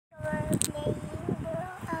playing the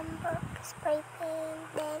book spray paint.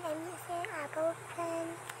 Then I'm using Apple pen.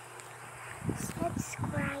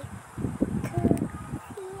 Subscribe to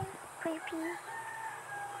see creepy.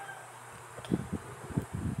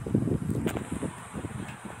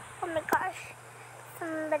 Oh my gosh,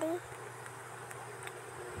 somebody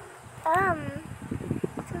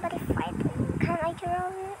fighting. Can I draw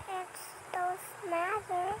it? It's those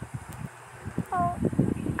matter. Oh,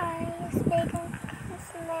 I use bacon cookies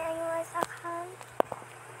in my iOS account.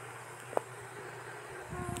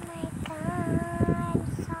 Oh my god, I'm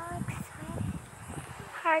so excited.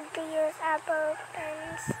 Hard to use Apple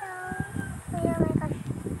Pencil. Oh my gosh.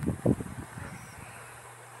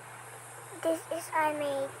 This is I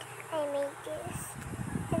made this.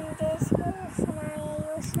 And this is my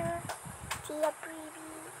user, Tia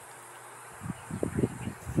Preview.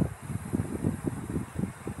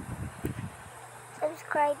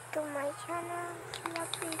 Subscribe to my channel, Tia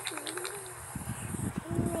Preview. I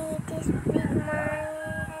made this with my,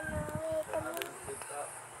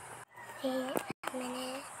 wait a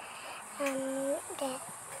minute. Then, oh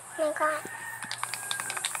my god.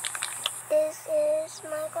 This is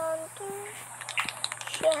my contour.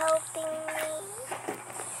 She helping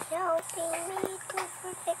me to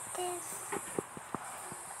perfect this.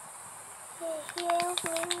 He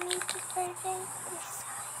helping me to perfect this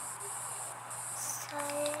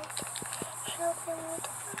side. Helping me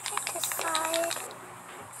to perfect this side.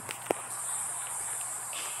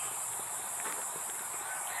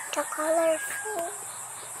 The colorful.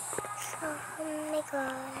 So, oh my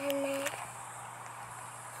god.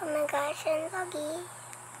 Oh my gosh, and lagi.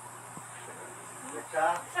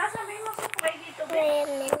 Sasabihin mo sa kuway dito. Wait a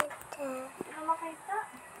minute. Ano makita?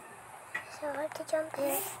 So hard to jump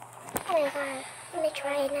here. Oh my god. Let me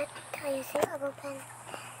try not to use the Apple pen. Let's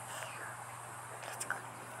go.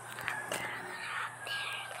 Up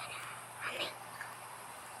there. Running.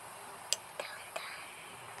 Down.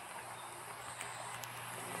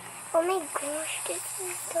 Oh my gosh, this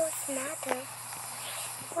is so matter.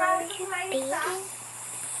 Why are you baking?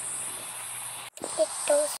 It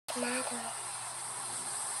does matter.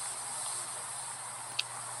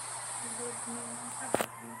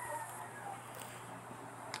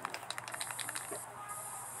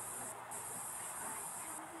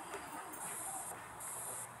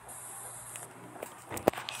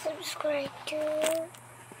 Subscribe to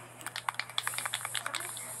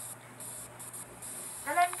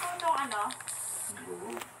Alam ko nung ano?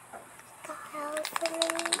 the house and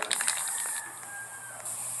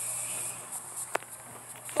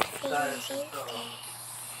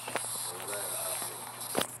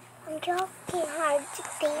I'm joking hard to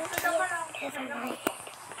paint here. Never mind.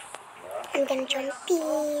 I'm gonna jump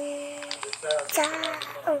in.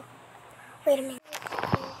 Oh, wait a minute.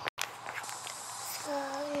 So,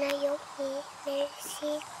 Naomi,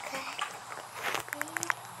 Mercika.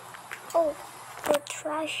 Oh, the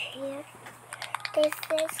trash here. This is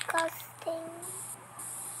disgusting.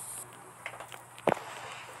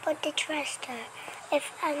 Put the trash there.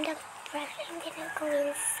 If I'm the trash, I'm gonna go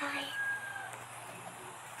inside.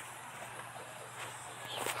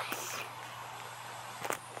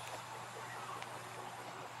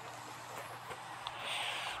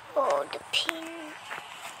 Oh, the pin.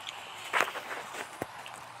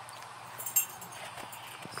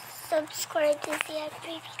 Subscribe to see our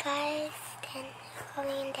baby guys. Then go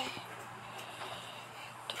in there.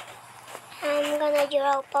 I'm gonna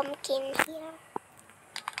draw a pumpkin here.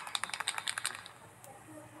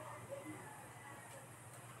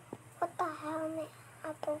 What the hell? My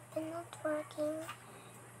Apple pen not working.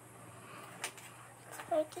 It's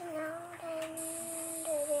working now.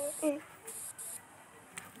 Then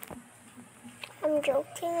I'm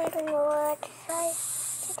joking. I don't know what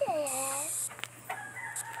size did I have.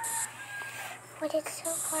 But it's so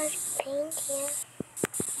hard to paint here.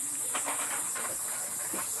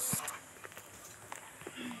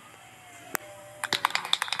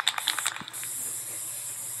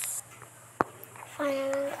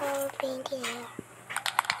 Finally, I'm painting here.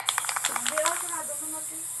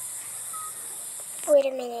 Wait a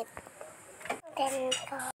minute. Then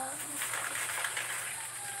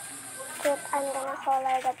I'm gonna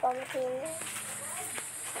color the pumpkin.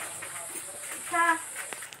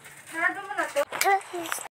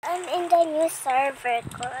 I'm in the new server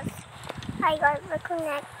because I got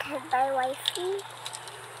reconnected by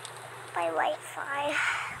Wi-Fi.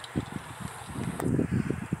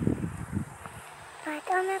 But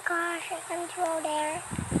oh my gosh, I can draw there.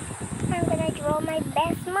 I'm gonna draw my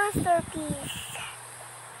best masterpiece.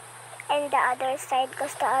 And the other side,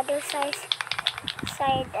 because the other side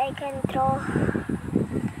I can draw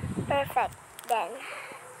perfect then.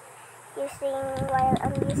 while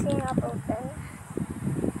I'm using Apple Pen.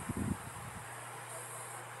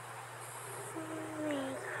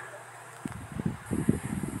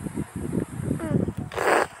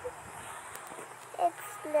 It's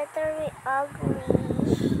literally ugly.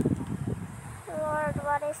 Lord,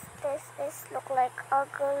 what is this? This look like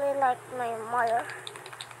ugly like my mother.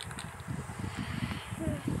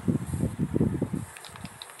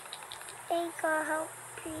 Hey, God, help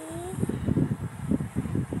me.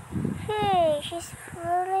 Hey, she's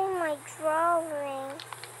ruining my drawing.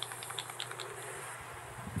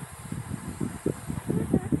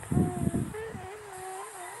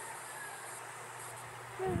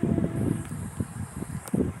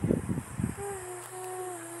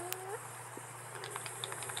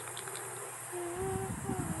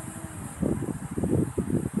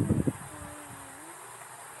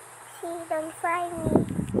 See, don't fry me.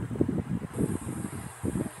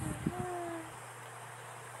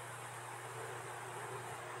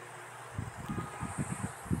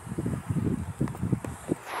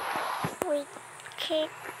 Wait, cake.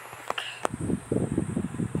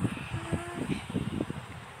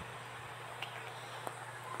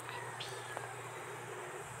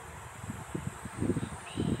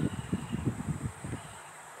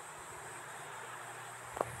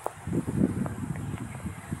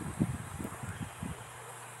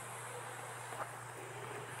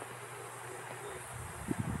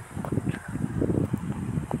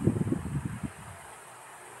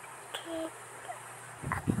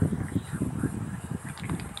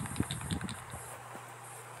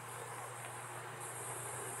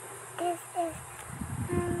 This is,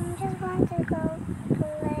 just want to go to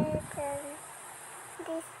let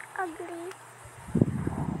this ugly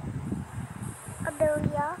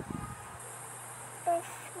Adelia is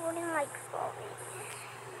ruining my drawing.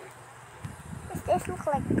 Does this look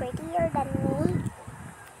like prettier than me?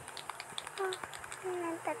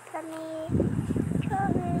 Let me draw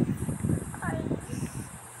his eyes.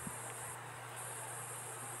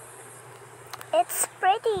 It's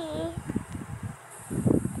pretty.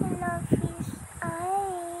 I love his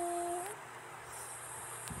eyes.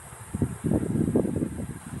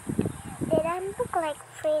 Did I look like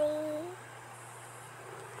pretty?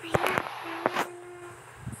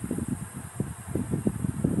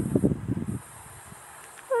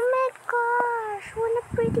 Oh my gosh, what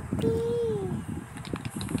a pretty bee.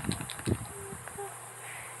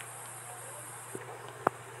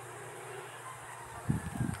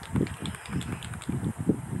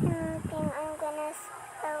 I think I'm gonna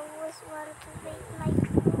was want to make my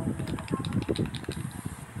drawing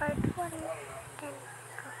part one, then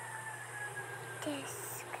this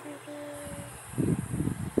can be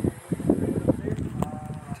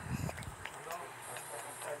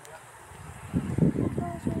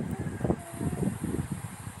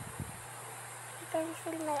you can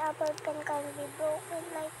feel my Apple Pen can be broken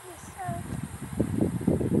like this.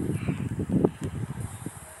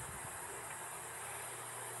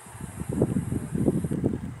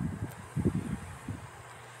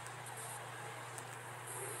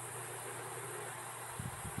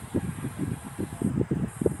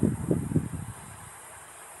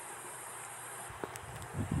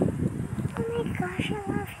 Oh my gosh, I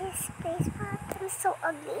love his face, but I'm so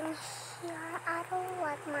ugly in here. I don't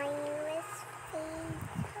want my newest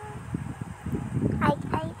face.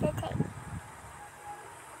 I did it.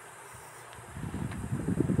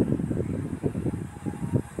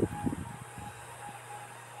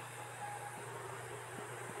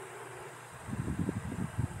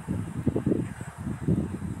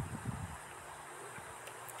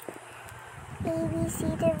 ABC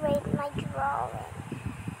to rate my drawing.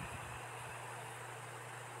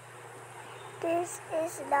 This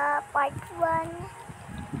is the part one.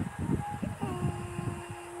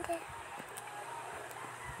 And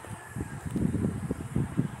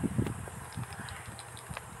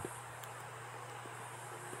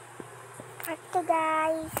part two,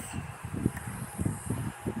 guys.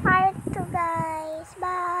 Part two, guys.